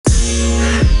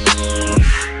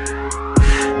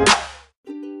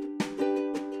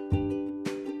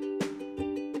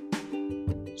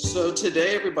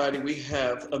today, everybody, we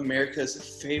have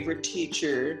America's favorite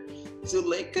teacher,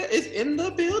 Zuleika, is in the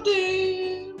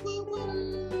building.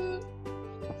 Woo,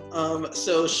 woo.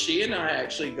 So she and I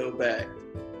actually go back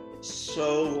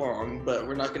so long, but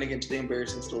we're not going to get into the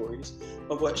embarrassing stories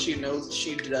of what she knows.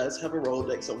 She does have a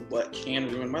Rolodex of what can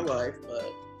ruin my life,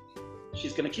 but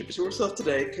she's going to keep it to herself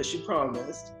today because she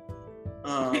promised.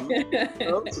 So,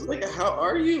 Zuleika, how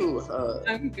are you?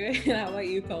 I'm good. How about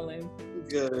you, Colin?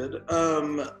 Good.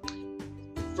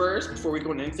 First, before we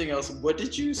go into anything else, what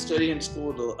did you study in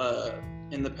school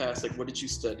in the past? Like, what did you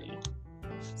study?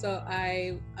 So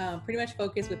I pretty much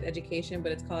focus with education,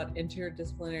 but it's called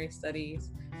interdisciplinary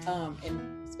studies,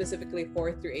 and specifically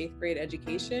 4th through 8th grade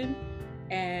education.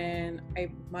 And I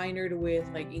minored with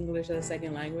like English as a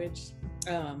second language.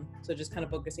 So just kind of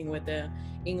focusing with the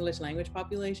English language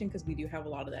population because we do have a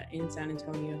lot of that in San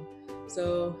Antonio.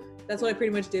 So that's what I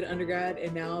pretty much did undergrad,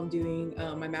 and now I'm doing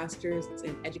my master's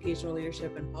in educational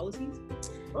leadership and policies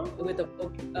with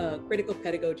a critical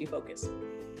pedagogy focus.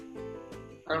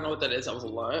 I don't know what that is. That was a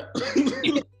lot.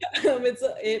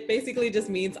 It basically just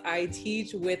means I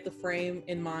teach with the frame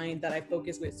in mind that I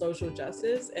focus with social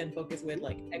justice and focus with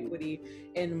like equity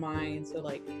in mind. So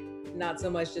like not so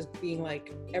much just being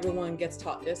like everyone gets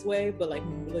taught this way, but like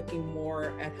looking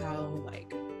more at how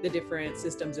like the different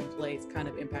systems in place kind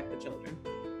of impact the children.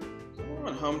 Come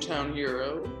on, hometown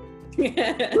hero.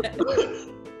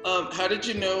 How did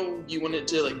you know you wanted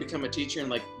to like become a teacher and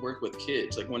like work with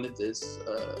kids? Like when did this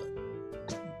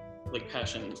like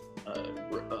passion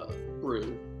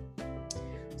brew?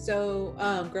 So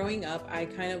growing up, I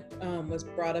kind of was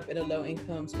brought up in a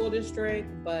low-income school district,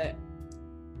 but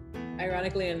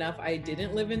ironically enough, I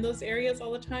didn't live in those areas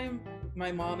all the time.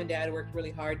 My mom and dad worked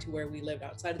really hard to where we lived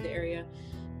outside of the area,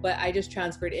 but I just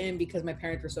transferred in because my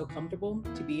parents were so comfortable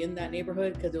to be in that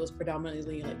neighborhood because it was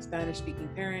predominantly like Spanish-speaking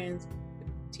parents.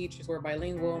 Teachers were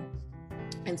bilingual,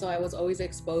 and so I was always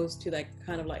exposed to like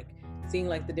kind of like seeing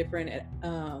like the different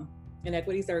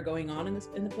inequities that were going on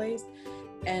in the place.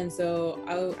 And so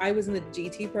I was in the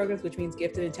GT programs, which means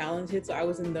gifted and talented. So I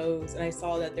was in those, and I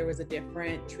saw that there was a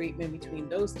different treatment between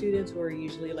those students who are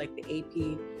usually like the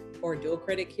AP or dual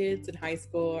credit kids in high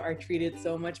school are treated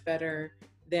so much better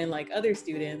than like other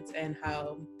students, and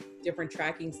how different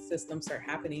tracking systems start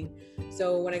happening.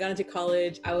 So when I got into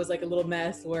college, I was like a little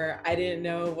mess where I didn't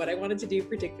know what I wanted to do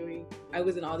particularly. I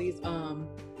was in all these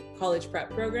college prep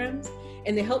programs,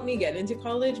 and they helped me get into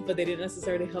college, but they didn't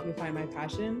necessarily help me find my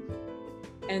passion.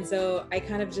 And so I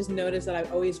kind of just noticed that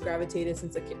I've always gravitated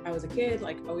since I was a kid,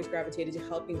 like always gravitated to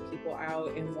helping people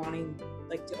out and wanting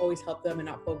like to always help them and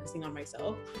not focusing on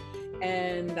myself.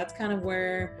 And that's kind of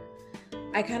where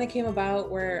I kind of came about,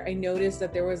 where I noticed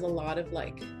that there was a lot of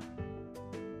like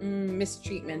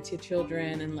mistreatment to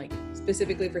children, and like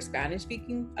specifically for Spanish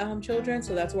speaking children.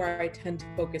 So that's where I tend to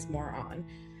focus more on.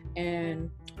 And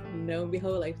lo and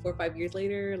behold, like 4 or 5 years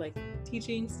later, like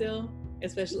teaching still,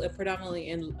 especially predominantly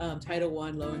in Title I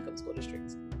low-income school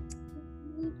districts.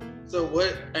 So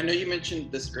I know you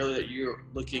mentioned this earlier that you're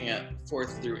looking at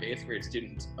 4th through 8th grade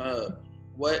students.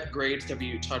 What grades have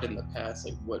you taught in the past?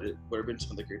 Like what have been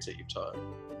some of the grades that you've taught?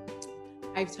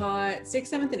 I've taught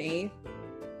 6th, 7th, and 8th.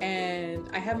 And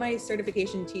I have my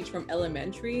certification to teach from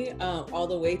elementary all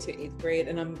the way to 8th grade,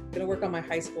 and I'm gonna work on my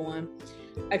high school one.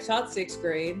 I've taught 6th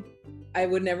grade. I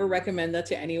would never recommend that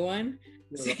to anyone.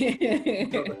 No.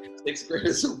 6th grade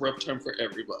is a rough time for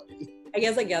everybody. I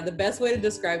guess like, yeah, the best way to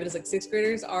describe it is like 6th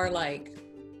graders are like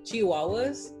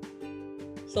chihuahuas.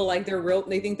 So like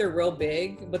they think they're real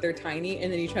big, but they're tiny,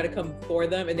 and then you try to come for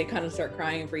them and they kind of start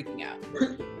crying and freaking out.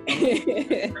 I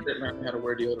didn't learn how to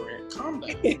wear deodorant. Calm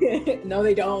down. No,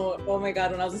 they don't. Oh my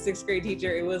God, when I was a 6th grade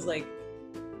teacher, it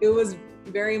was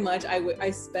very much,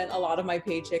 I spent a lot of my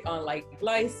paycheck on like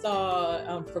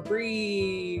Lysol,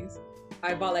 Febreze.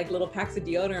 I bought like little packs of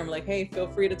deodorant. I'm like, hey, feel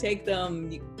free to take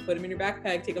them. You put them in your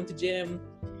backpack, take them to gym.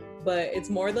 But it's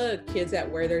more the kids that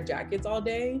wear their jackets all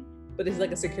day, but it's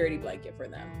like a security blanket for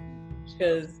them.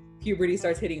 Because puberty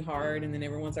starts hitting hard, and then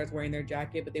everyone starts wearing their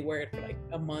jacket, but they wear it for like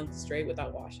a month straight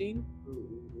without washing.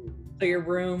 So your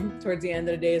room towards the end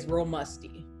of the day is real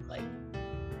musty. Like,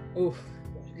 oof.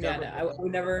 Yeah, no, I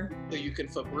would never. So you can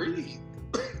breathe.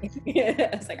 Yeah,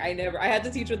 it's like I had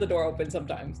to teach with the door open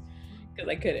sometimes because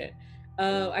I couldn't.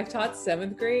 I've taught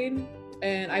 7th grade,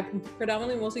 and I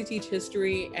predominantly mostly teach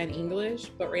history and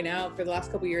English, but right now for the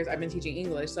last couple of years I've been teaching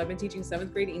English. So I've been teaching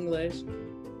 7th grade English,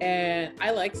 and I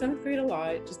like 7th grade a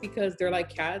lot just because they're like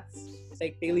cats.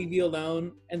 like they leave you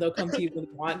alone and they'll come to you and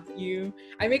want you.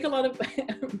 I make a lot of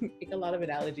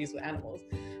analogies with animals,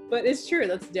 but it's true.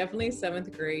 That's definitely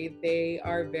seventh grade. They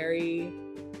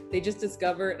just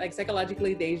discovered, like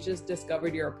psychologically, they just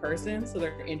discovered you're a person, so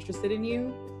they're interested in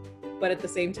you, but at the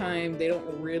same time, they don't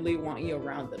really want you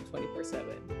around them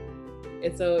 24/7.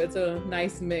 It's a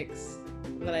nice mix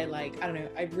that I like. I don't know.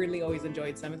 I've really always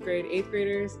enjoyed seventh grade. Eighth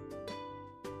graders,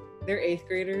 they're eighth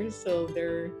graders, so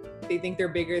they think they're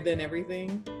bigger than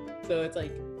everything. So it's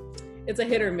like, it's a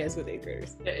hit or miss with eighth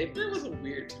graders. Yeah, eighth grade was a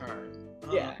weird time.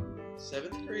 Yeah.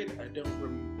 Seventh grade, I don't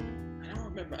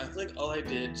remember. I feel like all I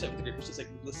did seventh grade was just like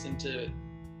listen to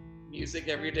music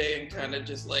every day and kind of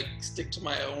just like stick to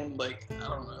my own, like, I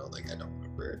don't know, like I don't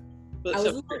remember. But I was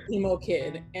a little emo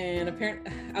kid, and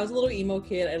apparently I was a little emo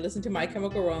kid. I listened to My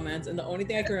Chemical Romance, and the only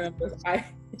thing I can remember is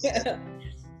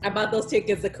I bought those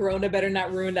tickets. The Corona better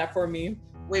not ruin that for me.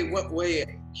 Wait,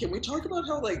 can we talk about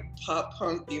how like pop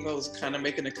punk emo is kind of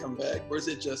making a comeback, or is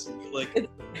it just like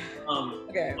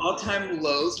okay. All Time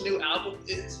Low's new album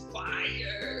is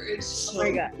fire? It's so oh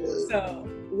my God. good. So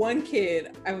one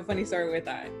kid, I have a funny story with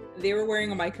that. They were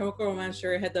wearing a My Chemical Romance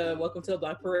shirt, had the Welcome to the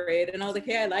Black Parade, and I was like,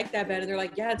 hey, I like that band. And they're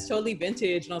like, yeah, it's totally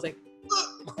vintage. And I was like,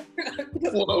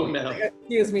 whoa, now.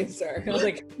 Excuse me, sir. I was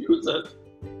like,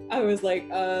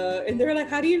 and they're like,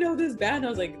 how do you know this band? And I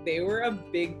was like, they were a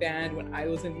big band when I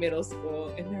was in middle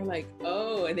school. And they're like,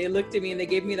 oh, and they looked at me and they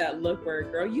gave me that look where,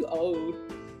 girl, you old.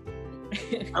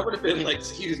 I would have been like,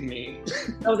 excuse me.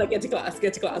 I was like, get to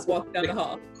class, walk down the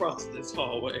hall. Cross this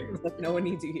hallway. I was like, no one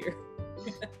needs you here.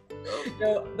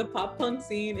 No, the pop punk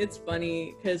scene, it's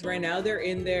funny because right now they're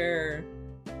in their,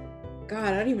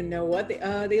 God, I don't even know what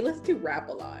they listen to rap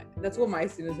a lot. That's what my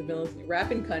students have been listening to,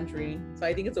 rap and country. So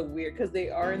I think it's a weird, because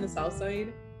they are in the South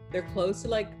Side. They're close to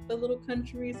like the little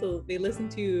country, so they listen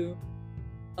to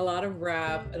a lot of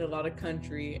rap and a lot of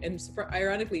country. And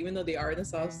ironically, even though they are in the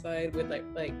South Side with like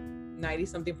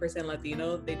 90-something%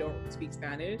 Latino, they don't speak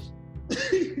Spanish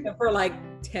for like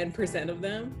 10% of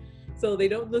them. So they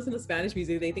don't listen to Spanish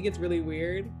music. They think it's really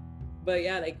weird. But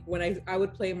yeah, like when I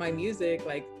would play my music,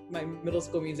 like my middle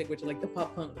school music, which is like the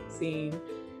pop punk scene,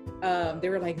 they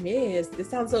were like, Miss, this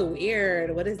sounds so weird.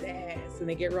 What is this? And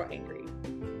they get real angry.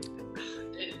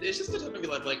 It's just the time to be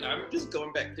like I'm just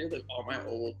going back through like all my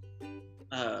old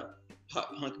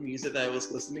pop punk music that I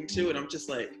was listening to, and I'm just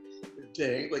like,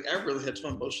 dang, like I really had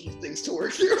some emotional things to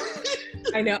work through.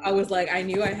 I know. I was like, I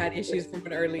knew I had issues from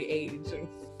an early age.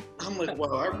 I'm like,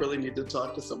 wow, I really need to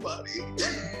talk to somebody.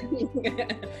 I'm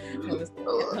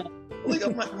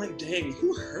like, dang,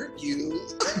 who hurt you?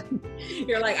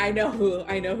 You're like, I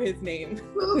know his name.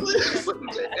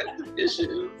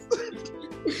 Issues.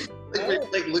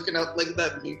 like looking out, like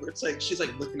that meme where it's like she's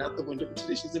like looking out the window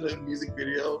today. She's in a music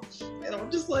video, and I'm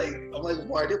like,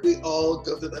 why did we all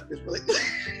go to that picture? Like,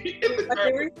 my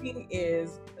favorite thing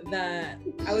is that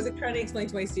I was trying to explain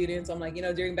to my students. I'm like,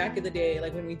 during back in the day,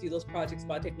 like when we do those projects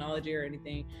about technology or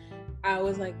anything, I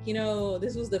was like,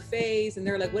 this was the phase, and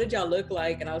they're like, what did y'all look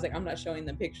like? And I was like, I'm not showing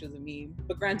them pictures of me.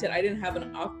 But granted, I didn't have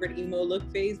an awkward emo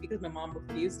look phase because my mom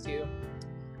refused to.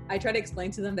 I try to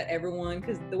explain to them that everyone,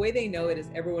 because the way they know it is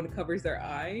everyone covers their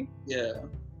eye. Yeah.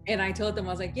 And I told them, I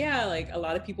was like, yeah, like a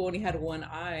lot of people only had one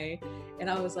eye. And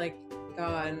I was like,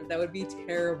 God, that would be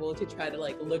terrible to try to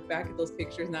like look back at those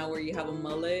pictures now where you have a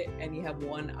mullet and you have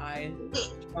one eye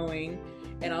showing.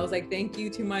 And I was like, thank you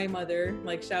to my mother.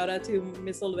 Like, shout out to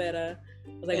Miss Olvera.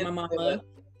 I was like, and my mama.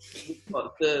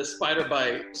 The spider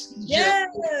bites. Yes!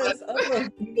 Oh,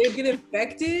 they get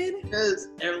infected? Because,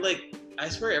 like, I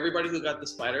swear everybody who got the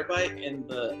spider bite and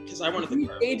because I wanted the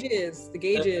gauges,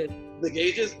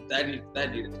 that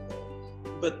needed to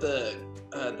go. But the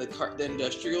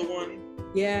industrial one,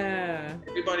 yeah,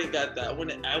 everybody got that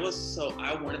one. I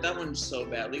wanted that one so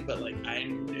badly, but like I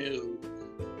knew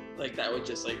like that would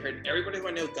just like hurt. Everybody who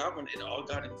I knew got one, it all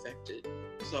got infected.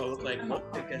 So I was like, well,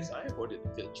 I guess I avoided the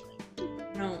good train.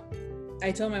 No,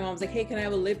 I told my mom, I was like, hey, can I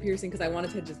have a lip piercing? Because I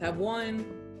wanted to just have one.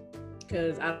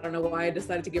 Because I don't know why I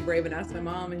decided to get brave and ask my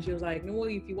mom, and she was like, no, well,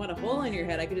 if you want a hole in your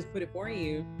head, I could just put it for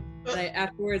you. And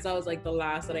afterwards, I was like the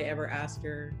last that I ever asked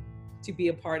her to be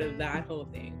a part of that whole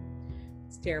thing.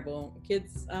 It's terrible.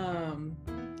 Kids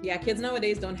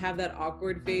nowadays don't have that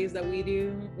awkward phase that we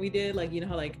did. Like,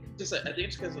 how like. Just, I think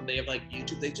it's because they have like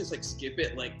YouTube, they just like skip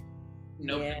it. Like,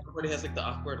 everybody has like the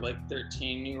awkward like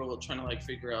 13-year-old trying to like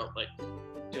figure out like,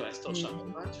 do I still shop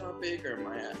at Hot Topic or am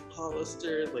I at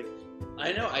Hollister? Like,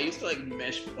 I know I used to like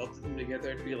mesh both of them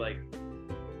together and be like,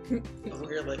 I'll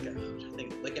wear like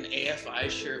like an AFI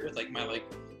shirt with like my like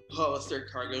Hollister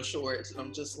cargo shorts, and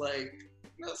I'm just like,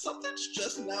 no, something's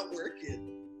just not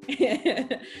working.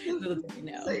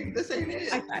 No. This ain't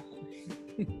it.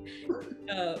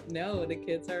 No, the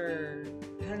kids are,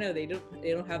 I don't know, they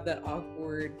don't have that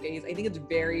awkward phase. I think it's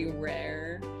very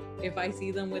rare if I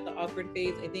see them with the awkward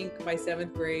phase. I think by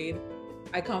 7th grade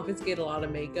I confiscate a lot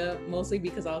of makeup, mostly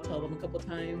because I'll tell them a couple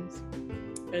times,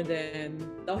 and then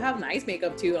they'll have nice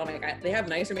makeup too. I'm like, they have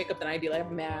nicer makeup than I do. They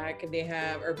have MAC and they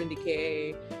have Urban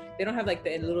Decay. They don't have like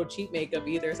the little cheap makeup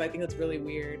either, so I think that's really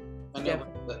weird. I know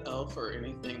the Elf or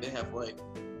anything, they have like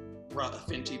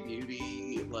Fenty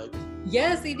Beauty, like.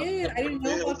 Yes, they did. I didn't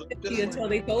know about Fenty until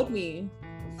they told me.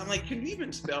 I'm like, can you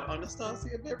even spell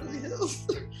Anastasia Beverly Hills?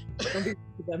 Don't be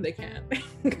to them, they can't.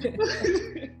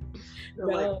 They're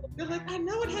like, I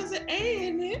know it has an A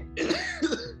in it.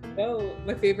 No,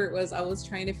 my favorite was, I was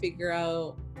trying to figure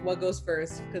out what goes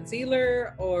first,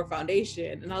 concealer or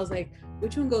foundation, and I was like,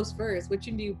 which one goes first? Which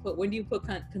one do you put? When do you put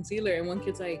concealer? And one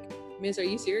kid's like, Miss, are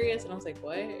you serious? And I was like,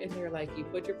 what? And they're like, you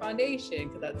put your foundation,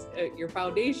 because that's your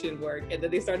foundation work. And then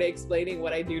they started explaining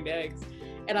what I do next.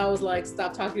 And I was like,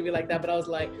 stop talking to me like that. But I was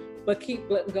like, but keep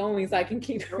going so I can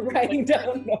keep writing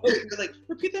down notes. Like,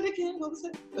 repeat that again. What was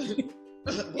it?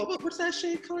 What's that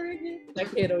shade color again?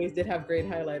 That kid always did have great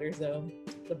highlighters, though.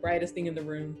 The brightest thing in the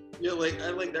room. Yeah, I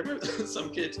remember some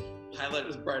kids' highlight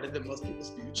was brighter than most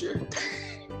people's future.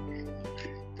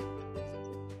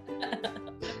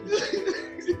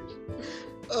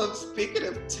 Speaking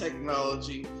of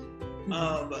technology,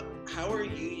 how are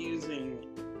you using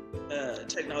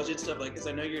technology and stuff? Like, because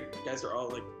I know you guys are all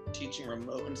like teaching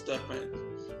remote and stuff, and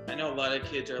I know a lot of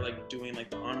kids are like doing like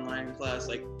the online class.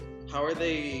 Like, how are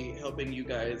they helping you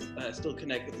guys still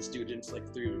connect with the students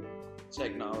like through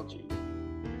technology?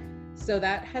 So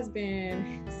that has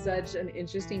been such an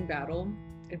interesting battle,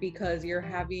 because you're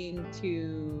having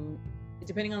to,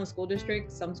 depending on the school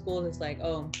district, some schools it's like,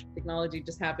 oh, technology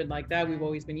just happened like that, we've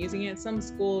always been using it. Some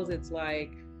schools it's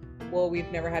like, well, we've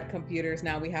never had computers,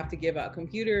 now we have to give out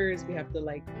computers, we have to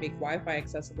like make Wi-Fi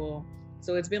accessible.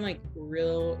 So it's been like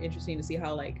real interesting to see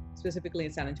how, like, specifically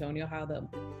in San Antonio, how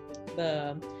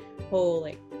the whole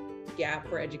like gap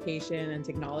for education and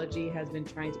technology has been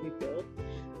trying to be filled.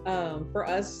 For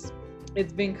us,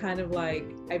 it's been kind of like,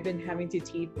 I've been having to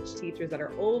teach teachers that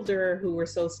are older who were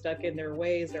so stuck in their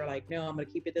ways. They're like, no, I'm gonna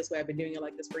keep it this way. I've been doing it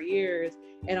like this for years.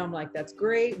 And I'm like, that's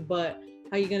great, but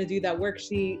how are you gonna do that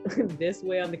worksheet this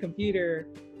way on the computer?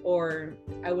 Or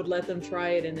I would let them try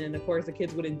it, and then of course the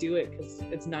kids wouldn't do it because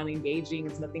it's not engaging.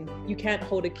 It's nothing. You can't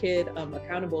hold a kid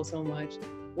accountable so much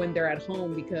when they're at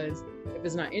home, because if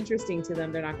it's not interesting to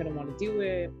them, they're not gonna want to do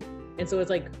it. And so it's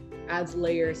like adds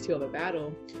layers to a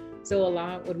battle. So a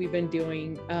lot what we've been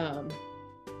doing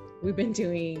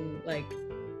like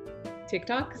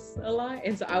TikToks a lot.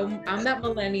 And so I'm that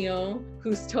millennial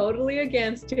who's totally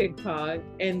against TikTok.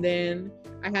 And then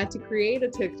I had to create a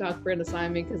TikTok for an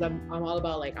assignment, because I'm all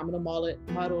about like, I'm gonna model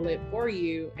it for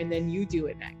you, and then you do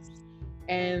it next.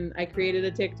 And I created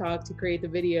a TikTok to create the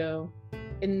video.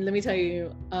 And let me tell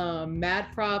you,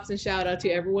 mad props and shout out to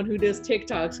everyone who does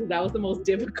TikToks, because that was the most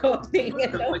difficult thing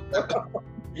in the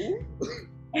world.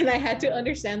 And I had to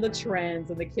understand the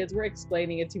trends, and the kids were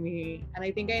explaining it to me. And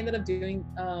I think I ended up doing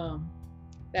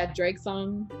that Drake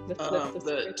song, the flip the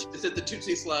switch. Is it the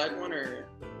Tootsie Slide one, or?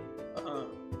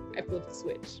 I flipped the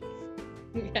switch.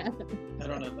 Yeah. I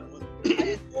don't know that one. I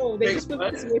didn't know. They just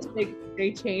flip the switch.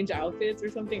 They change outfits or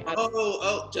something.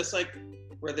 Oh, just like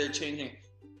where they're changing.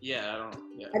 Yeah,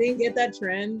 I didn't get that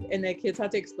trend, and the kids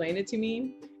had to explain it to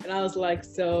me. And I was like,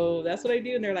 so that's what I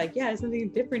do? And they're like, yeah, something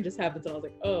different just happened. So I was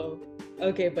like, oh,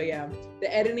 okay. But yeah,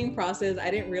 the editing process,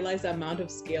 I didn't realize the amount of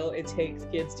skill it takes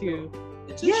kids to.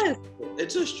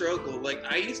 It's a struggle. Like,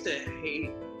 I used to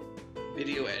hate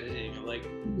video editing. Like,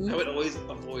 I would always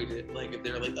avoid it. Like, if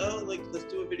they're like, oh, like, let's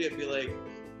do a video, I'd be like,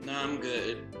 nah, I'm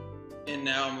good. And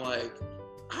now I'm like,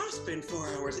 I'll spend 4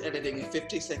 hours editing a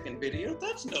 50-second video.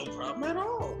 That's no problem at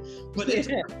all. But it's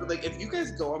like, if you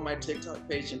guys go on my TikTok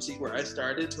page and see where I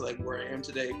started to like where I am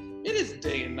today, it is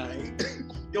day and night.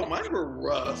 Yo, mine were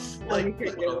rough. Like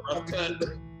a rough cut.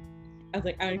 I was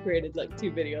like, I created like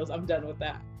 2 videos. I'm done with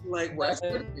that. Like, where I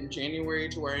started in January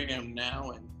to where I am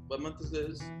now, and what month is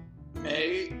this?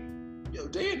 May. Yo,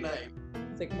 day and night.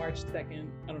 It's like March 2nd.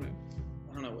 I don't know.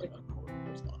 I don't know what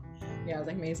was on. Yeah, I was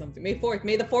like, May something. May 4th.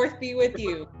 May the 4th be with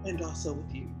you. And also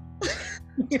with you.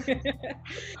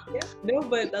 Yeah, no,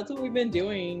 but that's what we've been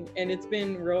doing. And it's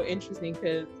been real interesting,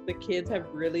 because the kids have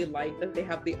really liked that they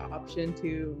have the option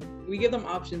to, we give them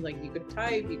options, like you could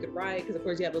type, you could write, because of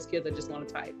course you have those kids that just want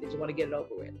to type. They just want to get it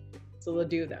over with. So they'll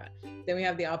do that. Then we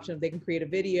have the option of they can create a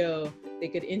video, they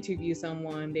could interview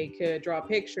someone, they could draw a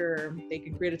picture, they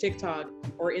can create a TikTok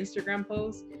or Instagram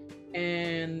post.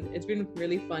 And it's been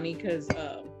really funny, because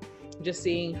just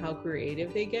seeing how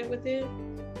creative they get with it.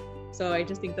 So I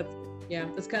just think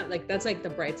that's kind of like, that's like the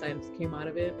bright side that came out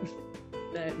of it.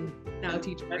 That now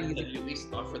teachers are using. At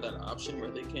least offer that option where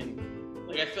they can,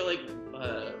 like, I feel like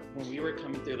when we were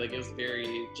coming through, like, it was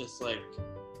very just like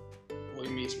Boy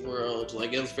Meets World.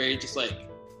 Like, it was very just like,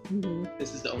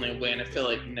 this is the only way. And I feel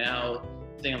like now,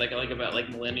 the thing I like about like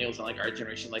millennials and like our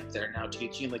generation, like they're now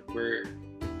teaching, like we're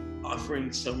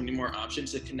offering so many more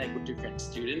options to connect with different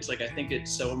students. Like, I think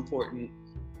it's so important.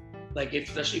 Like,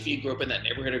 especially if you grew up in that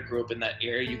neighborhood or grew up in that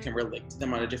area, you can relate to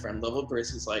them on a different level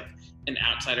versus like an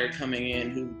outsider coming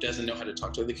in who doesn't know how to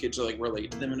talk to other kids or like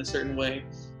relate to them in a certain way.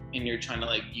 And you're trying to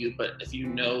like but if you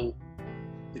know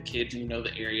the kids and you know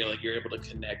the area, like you're able to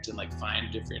connect and like find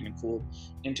different and cool,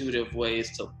 intuitive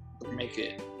ways to make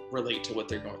it relate to what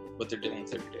they're dealing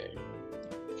with every day.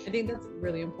 I think that's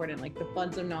really important. Like the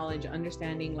funds of knowledge,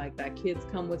 understanding like that kids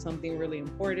come with something really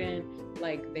important.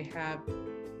 Like they have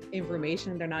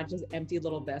information, they're not just empty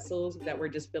little vessels that we're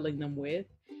just filling them with.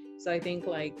 So I think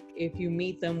like if you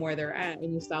meet them where they're at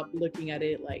and you stop looking at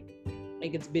it like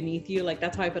it's beneath you, like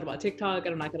that's how I feel about TikTok.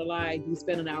 And I'm not gonna lie, I do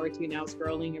spend an hour or two now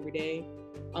scrolling every day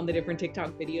on the different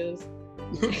TikTok videos.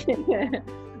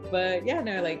 But yeah,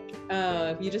 no, like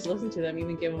if you just listen to them,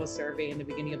 even give them a survey in the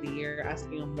beginning of the year,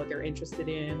 asking them what they're interested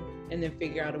in, and then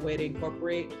figure out a way to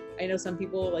incorporate. I know some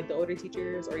people, like the older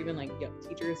teachers or even like young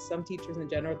teachers, some teachers in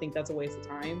general think that's a waste of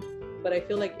time. But I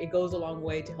feel like it goes a long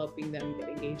way to helping them get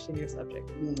engaged in your subject.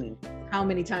 How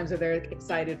many times are they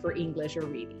excited for English or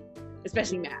reading,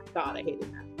 especially math? God, I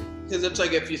hated math. Because it's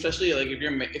like if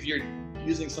you're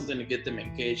using something to get them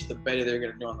engaged, the better they're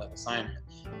going to do on that assignment.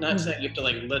 Not saying you have to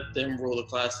like let them rule the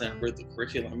class and rule the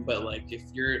curriculum, but like if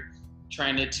you're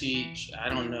trying to teach, I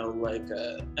don't know, like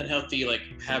unhealthy like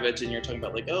habits, and you're talking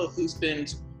about like, oh, who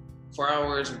spends 4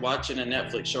 hours watching a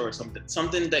Netflix show or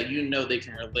something that you know they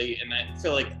can relate. And I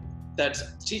feel like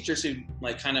that's teachers who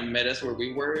like kind of met us where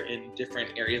we were in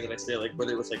different areas that I say, like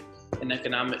whether it was like an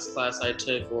economics class I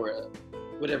took or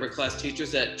whatever class,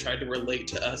 teachers that tried to relate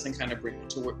to us and kind of bring it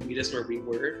to meet us where we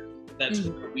were. That's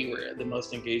where we were the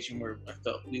most engaged and where I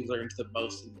felt we learned the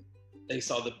most and they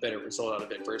saw the better result out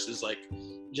of it versus like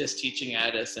just teaching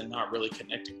at us and not really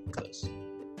connecting with us.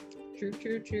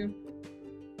 True.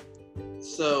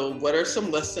 So what are some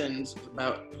lessons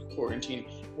about quarantine?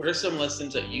 What are some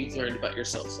lessons that you've learned about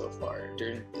yourself so far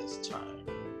during this time?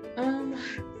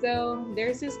 So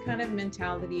there's this kind of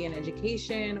mentality in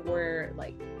education where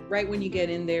like right when you get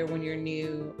in there, when you're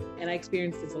new, and I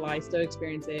experienced this a lot, I still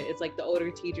experience it. It's like the older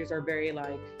teachers are very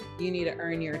like, you need to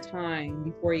earn your time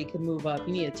before you can move up.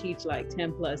 You need to teach like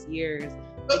 10 plus years.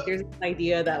 Like there's this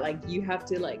idea that like you have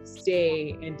to like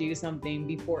stay and do something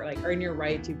before like earn your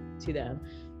right to them.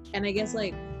 And I guess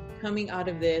like coming out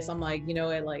of this, I'm like, you know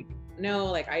what, like, no,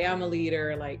 like I am a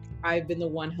leader, like I've been the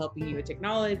one helping you with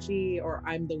technology, or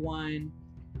I'm the one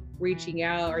reaching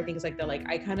out or things like that. Like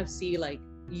I kind of see like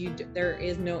there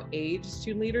is no age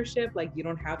to leadership. Like you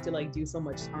don't have to like do so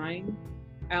much time.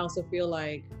 I also feel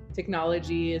like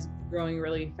technology is growing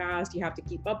really fast. You have to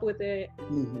keep up with it.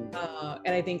 And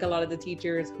I think a lot of the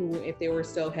teachers who, if they were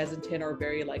so hesitant or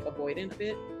very like avoidant of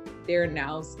it, they're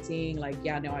now seeing like,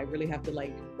 yeah, no, I really have to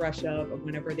like brush up.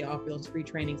 Whenever they offer those free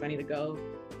trainings, I need to go.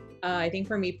 I think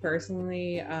for me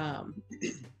personally,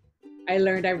 I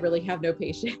learned I really have no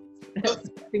patience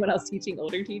when I was teaching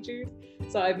older teachers.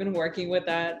 So I've been working with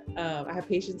that. I have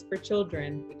patience for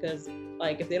children because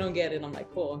like if they don't get it, I'm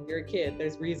like, cool, you're a kid,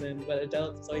 there's reason, but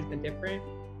adults, it's always been different.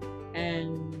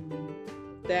 And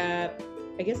that,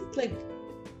 I guess it's like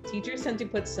teachers tend to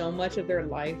put so much of their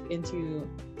life into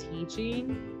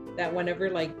teaching that whenever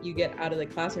like you get out of the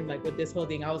classroom, like with this whole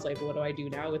thing, I was like, what do I do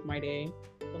now with my day?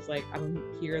 I was like, I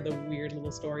don't hear the weird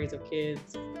little stories of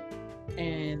kids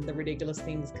and the ridiculous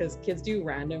things, because kids do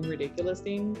random ridiculous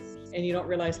things and you don't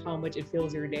realize how much it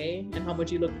fills your day and how much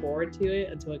you look forward to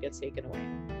it until it gets taken away.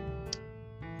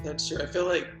 That's true. I feel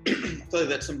like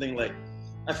that's something like,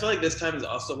 I feel like this time is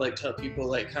also like to help people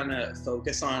like kind of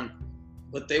focus on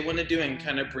what they want to do and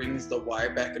kind of brings the why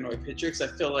back into our picture. Because I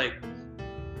feel like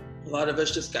a lot of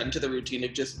us just got into the routine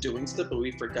of just doing stuff, but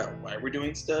we forgot why we're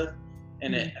doing stuff.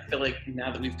 And I feel like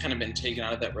now that we've kind of been taken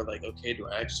out of that, we're like, okay, do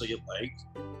I actually like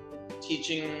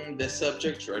teaching this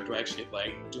subject, or do I actually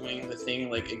like doing the thing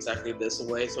like exactly this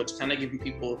way? So it's kind of giving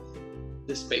people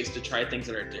the space to try things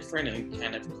that are different and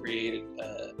kind of create,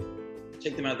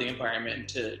 take them out of the environment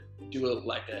to do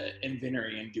a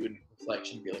inventory and do a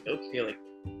reflection, be like, okay, like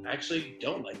I actually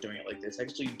don't like doing it like this. I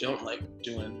actually don't like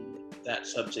doing that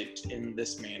subject in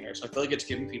this manner. So I feel like it's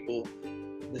giving people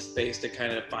the space to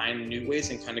kind of find new ways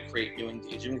and kind of create new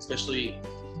engagement, especially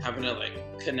having to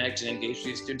like connect and engage with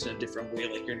these students in a different way.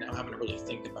 Like you're now having to really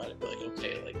think about it. Be like,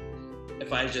 okay, like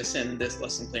if I just send this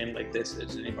lesson plan like this,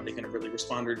 is anybody gonna really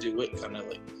respond or do it? Kind of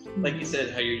like you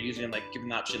said, how you're using like giving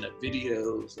the option of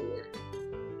videos, or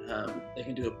they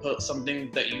can do a post, something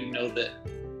that you know that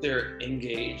they're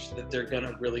engaged, that they're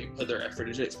gonna really put their effort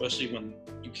into it, especially when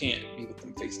you can't be with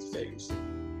them face to face.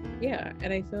 Yeah,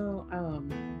 and I feel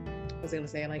I was gonna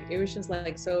say, like, it was just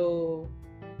like, so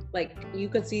like you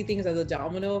could see things as a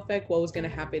domino effect, what was going to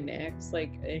happen next.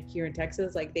 Like here in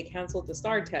Texas, like they canceled the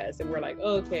STAR test, and we're like,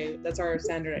 oh, okay, that's our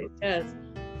standardized test.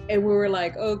 And we were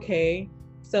like, okay,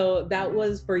 so that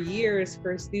was for years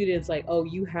for students, like, oh,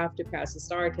 you have to pass the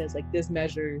STAR test, like this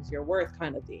measures your worth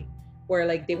kind of thing. Where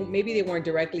like they weren't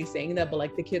directly saying that, but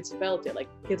like the kids felt it. Like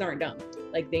kids aren't dumb,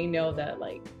 like they know that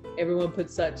like everyone put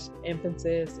such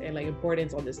emphasis and like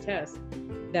importance on this test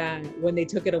that when they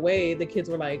took it away, the kids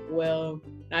were like, well,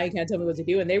 now you can't tell me what to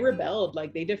do. And they rebelled.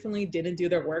 Like they definitely didn't do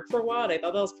their work for a while. I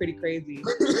thought that was pretty crazy.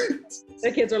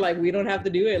 The kids are like, we don't have to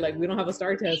do it. Like we don't have a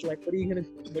STAR test. Like what are you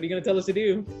gonna tell us to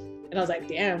do? And I was like,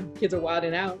 damn, kids are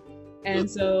wilding out. And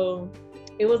so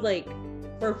it was like,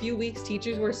 for a few weeks,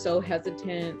 teachers were so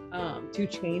hesitant to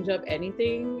change up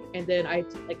anything. And then I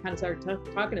like kind of started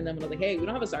talking to them, and I was like, hey, we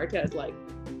don't have a STAR test. Like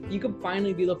you could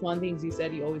finally do the fun things you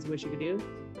said you always wish you could do.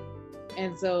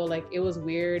 And so like it was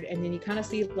weird. And then you kind of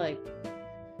see like,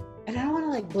 and I don't want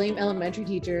to like blame elementary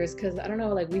teachers, because I don't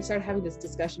know, like we started having this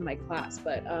discussion in my class,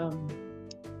 but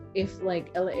if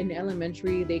like in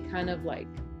elementary, they kind of like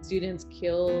students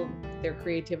kill their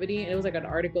creativity. And it was like an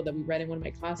article that we read in one of my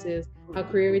classes, how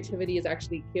creativity is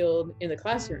actually killed in the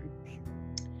classroom.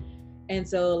 And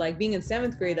so like being in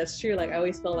 7th grade, that's true. Like I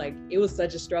always felt like it was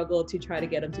such a struggle to try to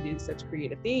get them to do such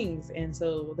creative things. And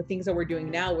so the things that we're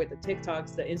doing now with the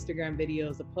TikToks, the Instagram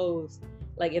videos, the posts,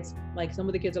 like it's like some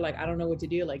of the kids are like, I don't know what to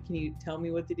do. Like, can you tell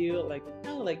me what to do? Like,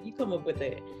 no, like you come up with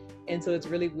it. And so it's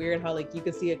really weird how like you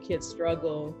could see a kid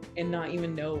struggle and not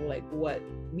even know like what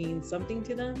means something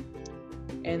to them.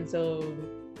 And so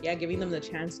yeah, giving them the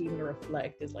chance to even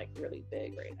reflect is like really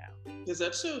big right now. Because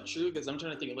that's so true. Because I'm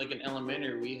trying to think of like in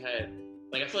elementary, we had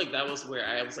like, I feel like that was where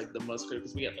I was like the most critical,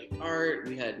 because we had like art,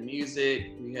 we had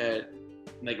music, we had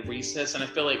like recess. And I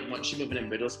feel like once you move into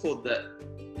middle school, that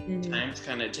time's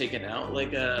kind of taken out.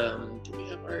 Like, do we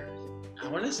have art? I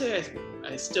want to say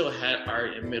I still had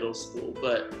art in middle school,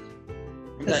 but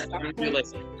that time to do like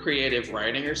creative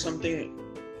writing or something,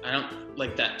 I don't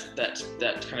like that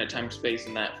kind of time space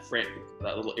and that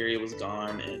little area was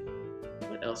gone. And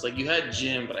what else? Like you had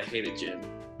gym, but I hated gym.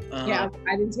 Yeah,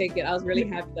 I didn't take it. I was really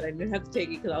happy that I didn't have to take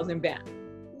it because I was in band.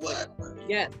 What?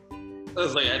 Yeah. I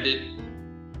was like,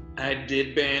 I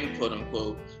did band, quote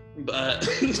unquote, but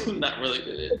not really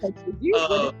good at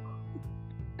it.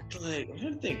 Like, I'm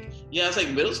trying to think. Yeah, it's like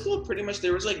middle school, pretty much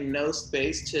there was like no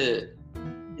space to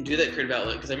do that creative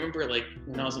outlet. Because I remember like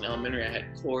when I was in elementary, I had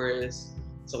chorus.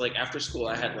 So like after school,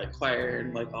 I had like choir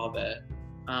and like all that.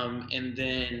 And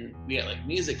then we had like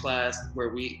music class where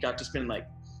we got to spend like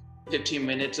 15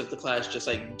 minutes of the class just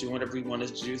like doing whatever we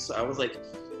wanted to do. So I was like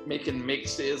making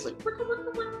mixes, like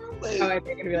oh, I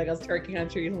think it'd be like I was twerking on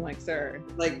trees. I'm like, sir,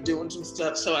 like doing some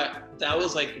stuff. So that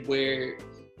was like where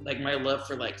like my love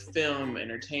for like film,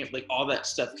 entertainment, like all that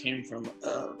stuff came from.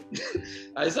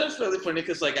 I thought it's really funny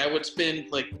because like I would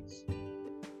spend like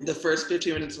the first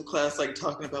 15 minutes of class like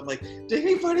talking about like, did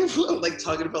anybody like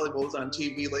talking about like what was on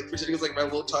TV, like pretending it was like my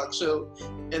little talk show,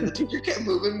 and the teacher kept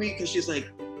moving me because she's like,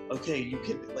 okay, you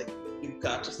can like, you've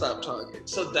got to stop talking.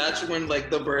 So that's when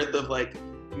like the birth of like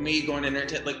me going to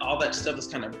entertain, like all that stuff was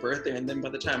kind of birthed there. And then by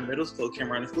the time middle school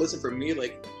came around, if it wasn't for me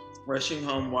like rushing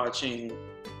home watching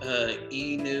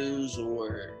E! News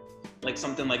or like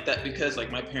something like that, because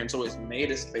like my parents always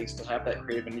made a space to have that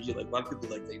creative energy. Like a lot of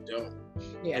people like they don't.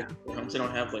 Yeah. Like, they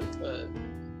don't have like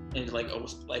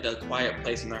a quiet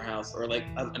place in their house or like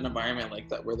an environment like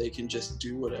that where they can just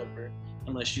do whatever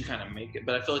unless you kind of make it.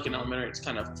 But I feel like in elementary it's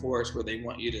kind of forced where they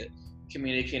want you to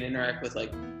communicate, interact with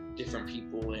like different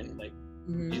people and like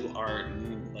do art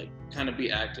and like kind of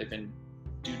be active and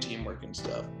do teamwork and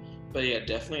stuff. But yeah,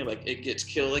 definitely like it gets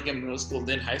killed like in middle school.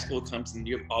 Then high school comes and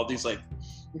you have all these like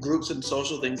groups and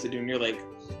social things to do, and you're like,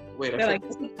 wait, they're like,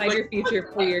 this is like your future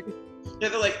for your. Yeah,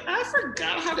 they're like, I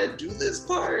forgot how to do this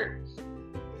part.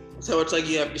 So it's like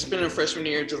you're spending a freshman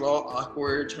year just all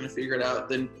awkward trying to figure it out.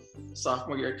 Then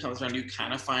sophomore year comes around, you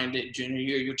kind of find it. Junior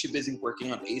year, you're too busy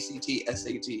working on ACT,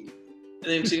 SAT. And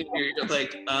then senior year, you're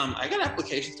like, I got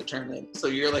applications to turn in. So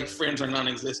your like friends are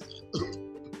non-existent.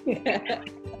 Yeah.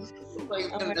 Like,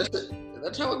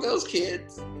 that's how it goes,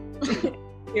 kids.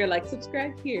 You're like,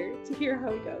 subscribe here to hear how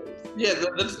it goes. Yeah,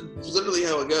 that's literally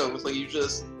how it goes. Like you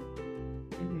just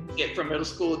get from middle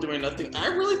school doing nothing. I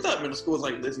really thought middle school was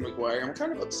like Lizzie McGuire. I'm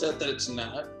kind of upset that it's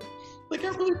not. Like, I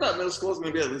really thought middle school was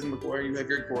going to be like Lizzie McGuire. You have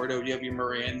your Gordo, you have your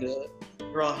Miranda.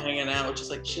 You're all hanging out, just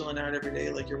like chilling out every day,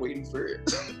 like you're waiting for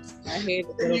it. I hated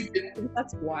middle school. I think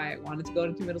that's why I wanted to go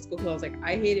into middle school. Because I was like,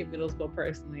 I hated middle school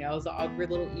personally. I was an awkward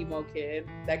little emo kid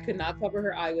that could not cover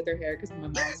her eye with her hair because my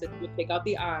mom said she would take out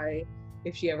the eye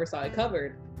if she ever saw it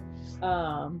covered.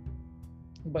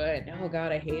 But oh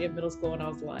God, I hated middle school, and I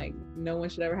was like, no one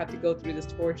should ever have to go through this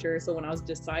torture. So when I was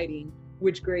deciding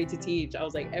which grade to teach, I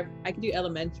was like, I could do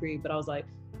elementary, but I was like,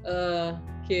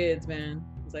 kids, man.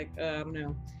 I was like, I don't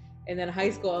know. And then high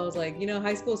school, I was like,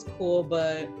 high school's cool,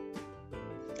 but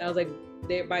I was like,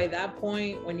 by that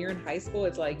point, when you're in high school,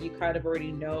 it's like you kind of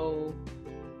already know.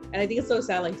 And I think it's so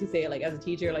sad, like to say, like as a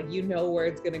teacher, like you know where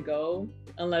it's gonna go,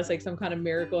 unless like some kind of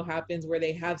miracle happens where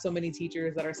they have so many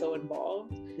teachers that are so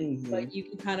involved. Mm-hmm. Like you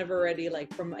can kind of already,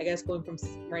 like from, I guess, going from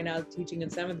right now teaching in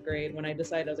 7th grade, when I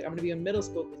decided I was like, I'm gonna be in middle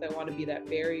school because I want to be that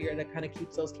barrier that kind of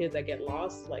keeps those kids that get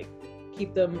lost, like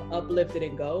keep them uplifted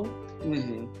and go.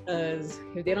 Because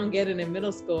if they don't get it in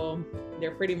middle school,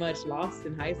 they're pretty much lost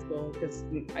in high school, because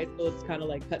high school is kind of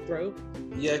like cutthroat.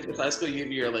 Yeah, because high school you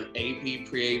have your like AP,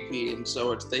 pre-AP, and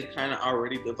so they kind of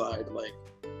already divide like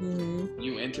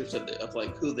new interests of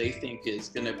like who they think is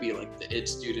gonna be like the it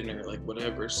student or like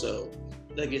whatever. So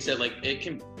like I said, like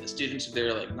students, if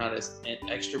they're like not as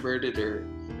extroverted or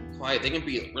quiet, they can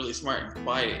be really smart and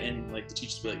quiet, and like the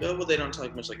teachers be like, oh well, they don't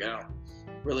talk much, like I don't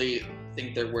really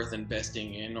think they're worth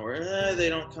investing in, or they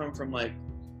don't come from like,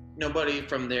 nobody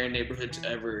from their neighborhood's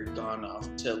ever gone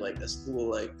off to like a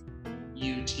school like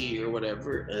UT or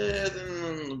whatever.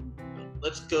 Then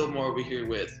let's go more over here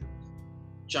with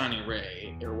Johnny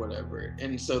Ray or whatever.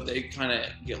 And so they kind of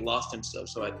get lost and stuff.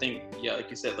 So I think, yeah, like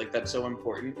you said, like that's so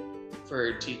important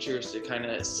for teachers to kind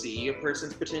of see a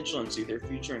person's potential and see their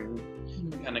future and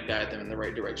kind of guide them in the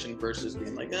right direction, versus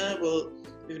being like, well,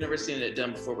 we've never seen it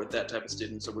done before with that type of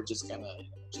student, so we're just gonna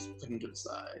just put them to the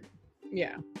side.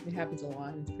 Yeah, it happens a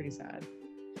lot. It's pretty sad.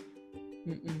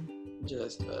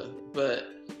 But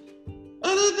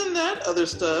other than that other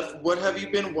stuff, what have you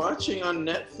been watching on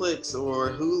Netflix or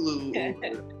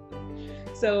Hulu?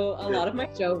 So a lot of my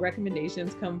show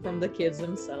recommendations come from the kids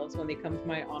themselves when they come to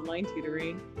my online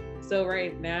tutoring. So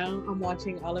right now I'm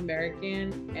watching All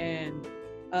American, and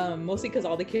mostly because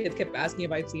all the kids kept asking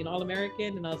if I've seen All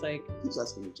American, and I was like, who's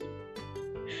asking you to?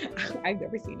 I've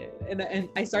never seen it, and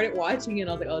I started watching it, and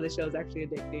I was like, oh, this show is actually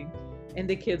addicting. And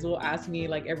the kids will ask me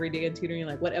like every day in tutoring,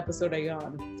 like, what episode are you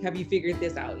on? Have you figured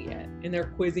this out yet? And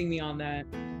they're quizzing me on that.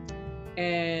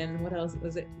 And what else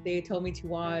was it? They told me to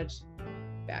watch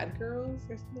Bad Girls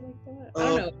or something like that. I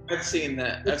don't know. I've seen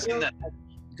that. I've seen that.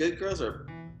 Good Girls, or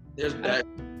there's Bad.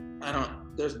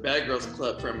 There's Bad Girls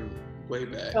Club from way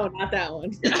back. Oh, not that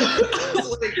one. I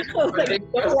was like,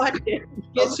 don't watch it.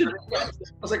 I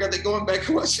was like, are they going back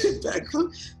and watching Bad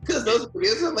Club? Because those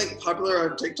videos are like popular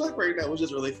on TikTok right now, which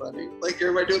is really funny. Like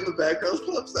everybody doing the Bad Girls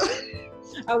Club stuff.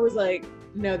 I was like,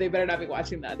 no, they better not be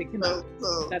watching that. They cannot.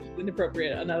 No. That's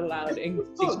inappropriate and not allowed. And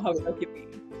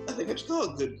I think it's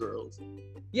called Good Girls.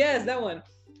 Yes, that one.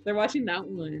 They're watching that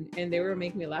one, and they were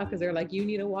making me laugh because they're like, you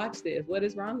need to watch this. What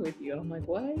is wrong with you? I'm like,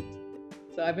 what?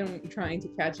 So I've been trying to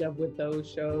catch up with those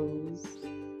shows.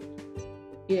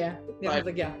 Yeah. I was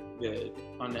like, yeah. Good.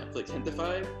 On Netflix. Hint the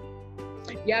Five?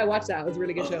 Yeah, I watched that. It was a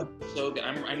really good show. So good.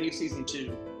 I need season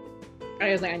 2.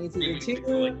 I was like, I need season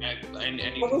 2.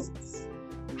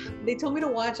 They told me to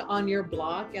watch On Your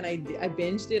Block, and I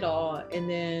binged it all, and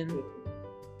then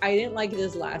I didn't like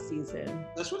this last season.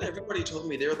 That's what everybody told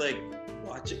me. They were like,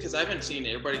 watch it, because I haven't seen it.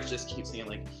 Everybody just keeps saying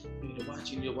like, you need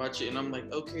to watch it. And I'm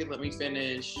like, okay, let me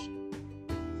finish.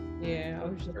 Yeah, I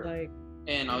was just like,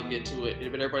 and I'll get to it.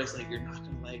 But everybody's like, you're not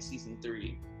gonna like season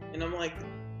 3, and I'm like,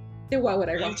 then why would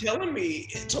I? Are you telling me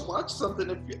to watch something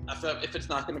if it's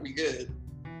not gonna be good?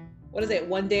 What is it?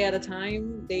 One day at a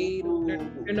time. They're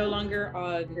no longer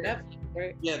on Netflix,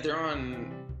 right? Yeah, they're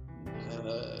on.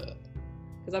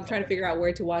 Because I'm trying to figure out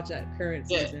where to watch that current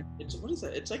season. What is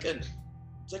that? It's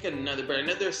like another, but I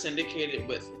know they're syndicated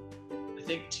with, I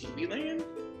think, TV Land.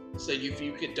 So if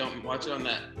you don't watch it on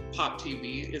that Pop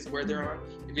TV is where they're on.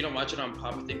 If you don't watch it on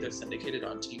Pop, I think they're syndicated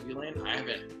on TV Land. I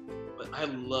haven't, but I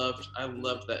loved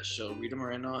that show. Rita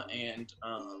Moreno and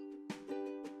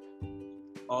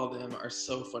all of them are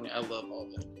so funny. I love all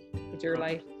of them. It's your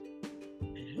life.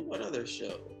 And what other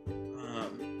show?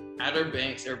 Outer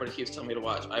Banks. Everybody keeps telling me to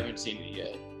watch. I haven't seen it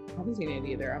yet. I haven't seen it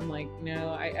either. I'm like, no,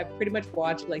 I pretty much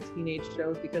watch like teenage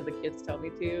shows because the kids tell me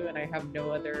to, and I have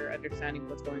no other understanding of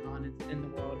what's going on in the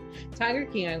world. Tiger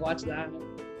King, I watched that.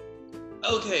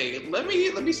 Okay, let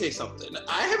me say something.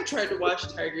 I have tried to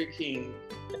watch Tiger King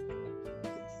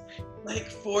like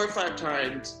 4 or 5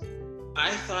 times.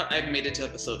 I thought I made it to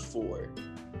episode 4,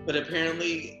 but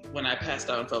apparently when I passed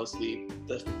out and fell asleep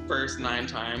the first 9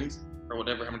 times or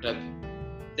whatever I'm done,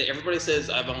 everybody says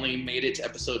I've only made it to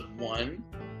episode 1.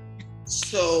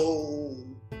 So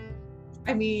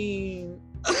I mean,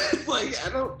 like I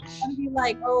don't. I'd be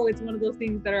like, oh, it's one of those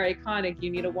things that are iconic.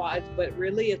 You need to watch, but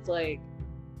really, it's like,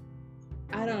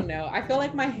 I don't know. I feel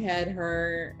like my head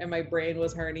hurt and my brain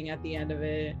was hurting at the end of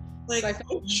it. Like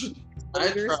So I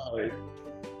tried.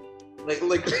 Like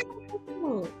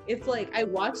it's like I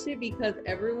watched it because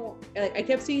everyone, like, I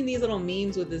kept seeing these little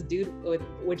memes with this dude,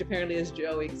 which apparently is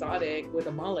Joe Exotic with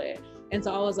a mullet, and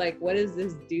so I was like, what is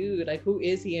this dude? Like, who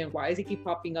is he, and why does he keep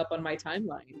popping up on my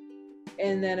timeline?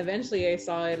 And then eventually I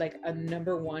saw it like a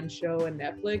 #1 show on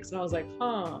Netflix, and I was like,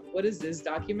 huh, what is this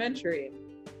documentary?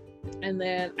 And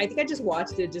then I think I just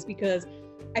watched it just because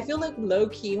I feel like low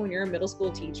key when you're a middle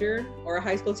school teacher or a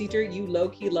high school teacher, you low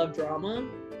key love drama.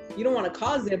 You don't want to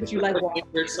cause it, but you like watching.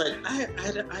 It's like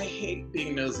I hate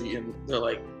being nosy, and they're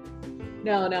like,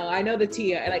 no, I know the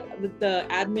tea. Like the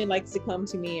admin likes to come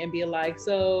to me and be like,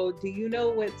 so do you know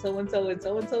what so and so is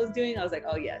doing? I was like,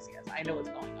 oh yes, I know what's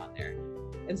going on there.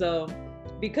 And so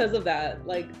because of that,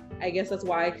 like, I guess that's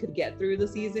why I could get through the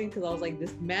season, because I was like,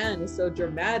 this man is so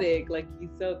dramatic, like he's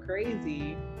so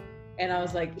crazy. And I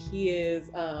was like, he is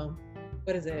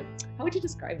what is it? How would you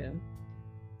describe him?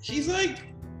 he's like,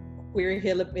 Queer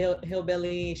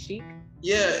hillbilly chic?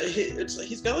 yeah,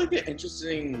 he's got like an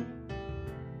interesting,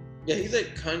 yeah, he's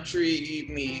like country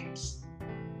meets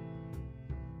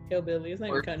Hillbilly. It's not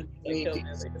even country, it's like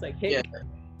hillbilly. It's like hip. Yeah,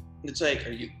 it's like,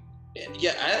 are you?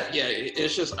 Yeah,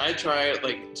 it's just I try,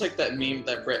 like, it's like that meme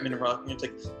that Bretman and Rock. It's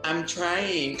like, I'm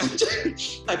trying.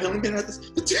 I've only been at this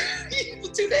for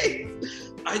 2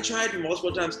 days. I tried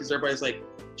multiple times because everybody's like,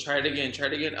 try it again.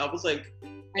 I was like,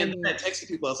 and then I texted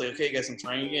people. I was like, okay, guys, I'm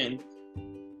trying again.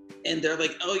 And they're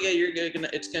like, oh yeah, you're gonna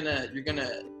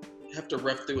have to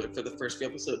rough through it for the first few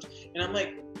episodes. And I'm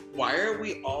like, why are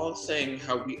we all saying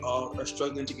how we all are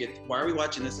struggling to get? Why are we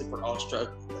watching this if we're all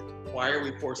struggling? Like, why are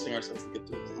we forcing ourselves to get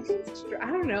through this? I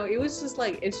don't know. It was just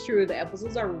like, it's true. The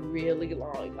episodes are really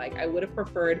long. Like, I would have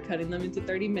preferred cutting them into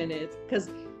 30 minutes because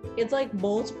it's like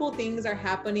multiple things are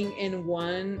happening in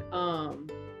one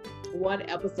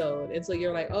episode. And so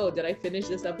you're like, oh, did I finish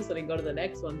this episode and go to the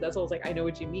next one? That's why I was like, I know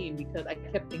what you mean, because I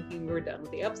kept thinking we were done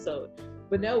with the episode.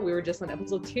 But no, we were just on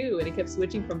episode 2 and it kept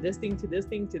switching from this thing to this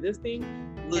thing to this thing.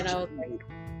 And I was like,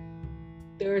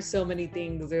 there are so many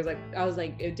things. I was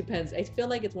like, it depends. I feel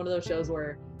like it's one of those shows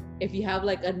where if you have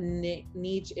like a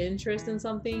niche interest in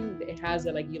something, it has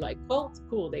it. Like, you like cults,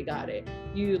 cool, they got it.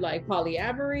 You like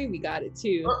polyamory, we got it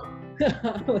too.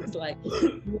 I was like,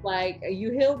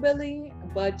 you hillbilly,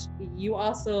 but you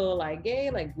also like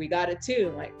gay, like we got it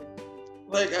too. Like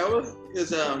I was,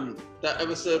 because that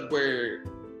episode where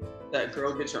that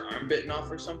girl gets her arm bitten off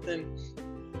or something.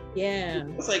 Yeah.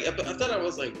 It's like, I thought I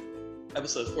was like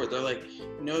episode 4. They're like,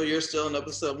 no, you're still in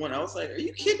episode 1. I was like, are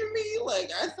you kidding me? Like,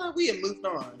 I thought we had moved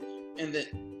on. And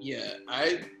then, yeah,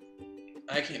 I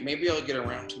can't. Maybe I'll get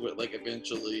around to it like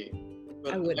eventually.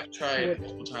 But I've tried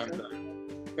multiple times.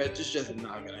 But it's just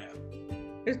not gonna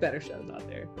happen. There's better shows out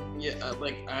there. Yeah,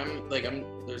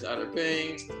 there's Outer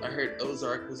Banks. I heard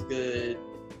Ozark was good.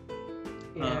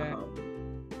 Yeah.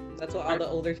 That's what all the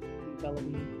older people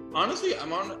telling me. Honestly,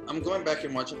 I'm going back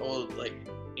and watching old like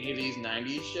 80s,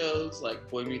 90s shows like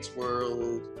Boy Meets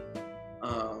World.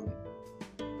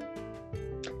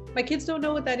 My kids don't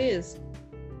know what that is.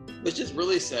 Which is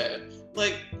really sad.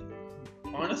 Like,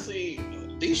 honestly,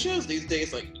 these shows these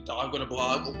days, like Dog with a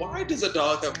Blog. Why does a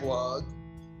dog have a blog?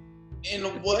 And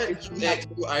what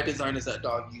UI design is that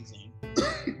dog using?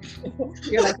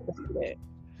 You're like,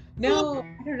 no,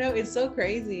 I don't know. It's so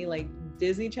crazy. Like,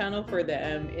 Disney Channel for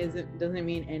them doesn't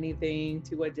mean anything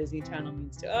to what Disney Channel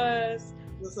means to us.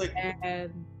 It's like,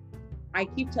 and I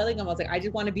keep telling them, I was like, I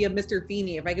just want to be a Mr.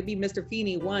 Feeney. If I could be Mr.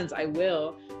 Feeney once, I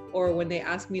will. Or when they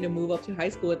asked me to move up to high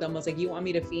school with them, I was like, you want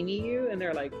me to Feeney you? And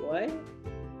they're like, what?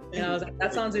 And I was like,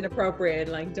 that sounds inappropriate.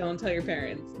 Like, don't tell your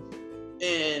parents.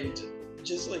 And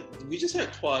just like, we just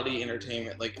had quality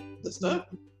entertainment. Like, the stuff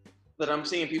that I'm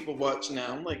seeing people watch now,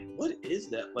 I'm like, what is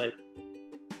that? Like,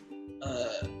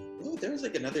 there was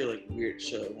like another like weird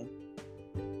show.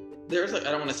 There's like,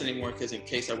 I don't want to say anymore because in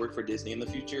case I work for Disney in the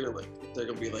future, like they're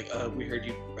gonna be like, we heard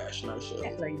you bashing our show.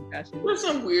 There's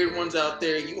some weird ones out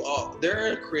there.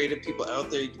 There are creative people out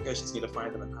there. You guys just need to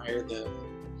find them and hire them.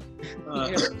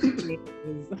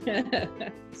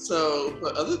 So,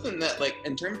 but other than that, like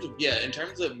in terms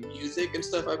of music and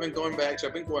stuff, I've been going back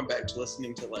to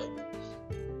listening to like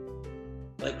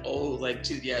like old, like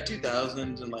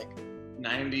 2000s and like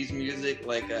 90s music,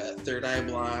 like Third Eye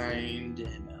Blind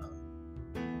and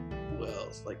who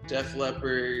else? Like Def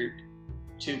Leppard,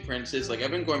 Two Princes. Like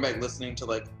I've been going back listening to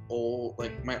like old,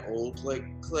 like my old like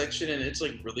collection, and it's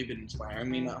like really been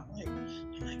inspiring me. Now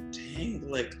I'm like, dang,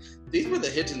 like these were the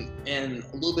hits, and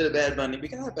a little bit of Bad Bunny. We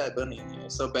gotta have Bad Bunny in here.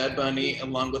 So Bad Bunny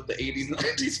along with the 80s,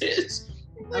 90s hits.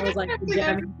 I was like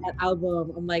jamming that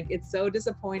album. I'm like, it's so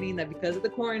disappointing that because of the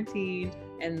quarantine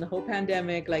and the whole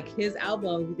pandemic, like his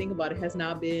album, if you think about it, has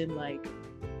not been like,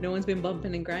 no one's been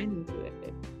bumping and grinding to it.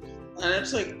 And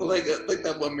it's like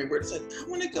that one meme where it's like, I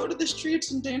want to go to the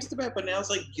streets and dance to Bad Bunny. I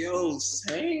was like, yo,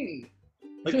 same.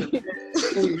 Like the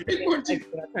quarantine.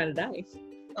 I'm trying to die.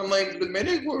 I'm like, the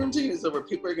minute quarantine is over,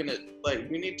 people are gonna like,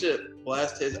 we need to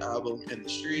blast his album in the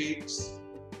streets.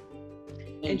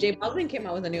 And J Balvin came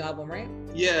out with a new album, right?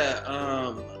 Yeah.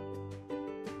 I'm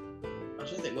trying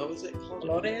to think, what was it called?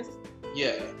 Flores?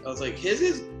 Yeah. I was like,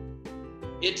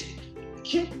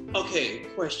 okay,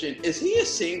 question. Is he a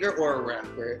singer or a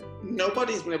rapper?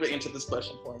 Nobody's been able to answer this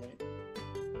question for me.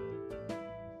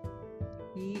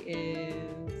 He is...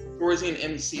 Or is he an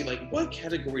MC? Like, what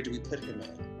category do we put him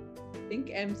in? I think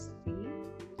MC.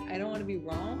 I don't want to be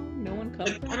wrong. No one comes.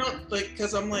 Like, I don't like,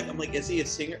 cause I'm like, is he a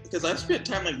singer? Because I've spent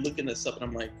time like looking this up, and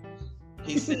I'm like,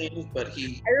 he sings, but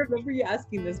he. I remember you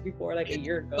asking this before, like a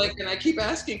year ago. Like, and I keep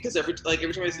asking because every time I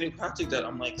see a new project that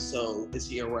I'm like, so is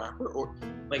he a rapper or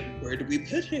like where do we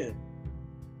put him?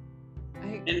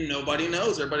 And nobody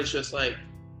knows. Everybody's just like.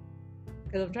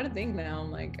 Because I'm trying to think now.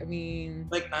 I'm like, I mean.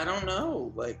 Like I don't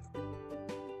know. Like.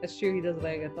 That's true. He does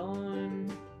reggaeton.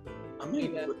 I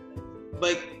mean.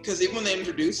 Like, because even when they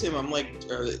introduce him, I'm like,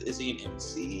 is he an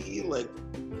MC?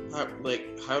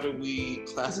 How do we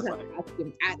classify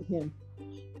him? At him.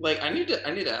 Like, I need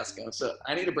to ask him. So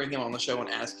I need to bring him on the show and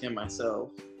ask him myself.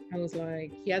 I was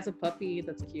like, he has a puppy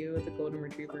that's cute. It's a golden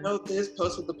retriever. No, his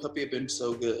posts with the puppy have been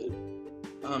so good.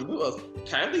 Who else?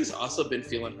 Kylie's also been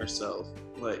feeling herself.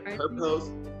 Like her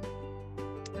post.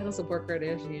 I don't support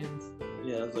Kardashians.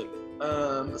 Yeah, I was like,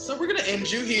 so we're gonna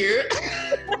end you here.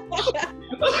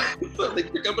 So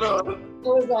like, you're coming on. I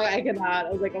was like, I cannot.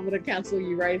 I was like, I'm gonna cancel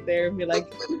you right there and be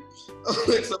like, so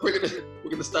we're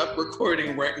gonna stop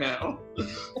recording right now.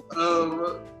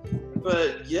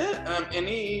 But yeah,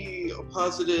 any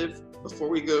positive before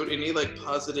we go? Any like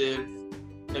positive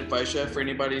advice you have for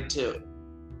anybody to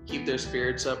keep their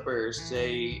spirits up or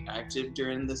stay active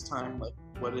during this time? Like,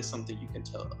 what is something you can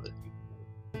tell other people?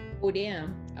 Oh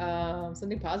damn,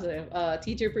 something positive.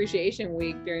 Teacher Appreciation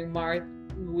Week during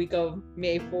week of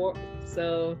May 4th.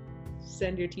 So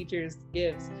send your teachers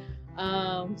gifts.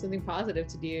 Something positive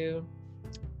to do.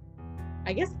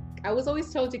 I guess I was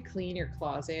always told to clean your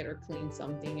closet or clean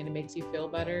something, and it makes you feel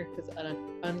better because an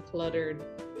uncluttered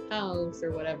house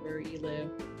or whatever you live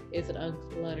is an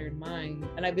uncluttered mind.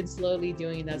 And I've been slowly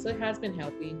doing that, so it has been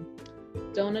helping.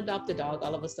 Don't adopt a dog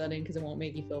all of a sudden because it won't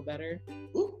make you feel better.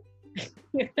 But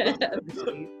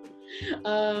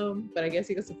I guess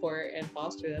you can support and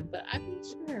foster them. But I'm not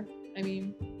sure. I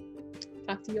mean,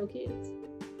 talk to your kids.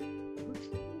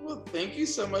 Well, thank you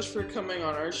so much for coming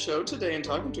on our show today and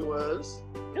talking to us.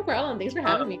 No problem. Thanks for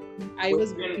having me.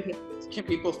 Can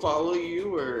people follow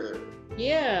you or?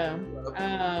 Yeah.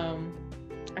 I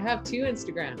have 2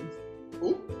 Instagrams.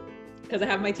 Because I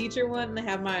have my teacher one and I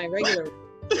have my regular one.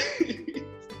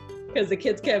 Because the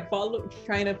kids kept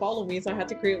trying to follow me, so I had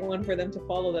to create one for them to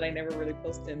follow that I never really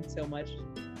posted so much.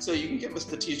 So you can give us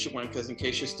the teacher one, because in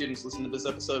case your students listen to this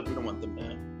episode, we don't want them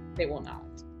to. They will not.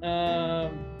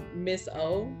 Miss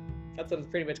O. That's what it's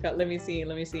pretty much called. Let me see.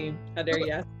 How dare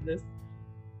you ask me this?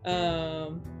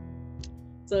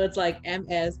 So it's like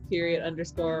MS_OOOH.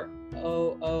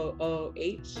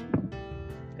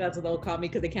 That's what they'll call me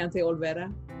because they can't say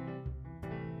Olvera.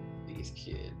 These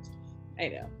kids. I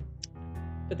know.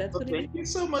 But that's what thank you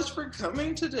so much for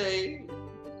coming today.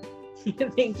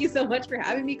 Thank you so much for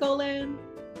having me, Colin.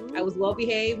 I was well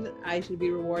behaved. I should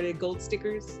be rewarded gold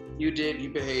stickers. You did. You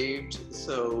behaved.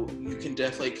 So you can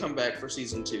definitely come back for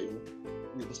season 2.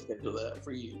 We will schedule that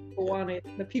for you. People want it.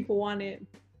 The people want it.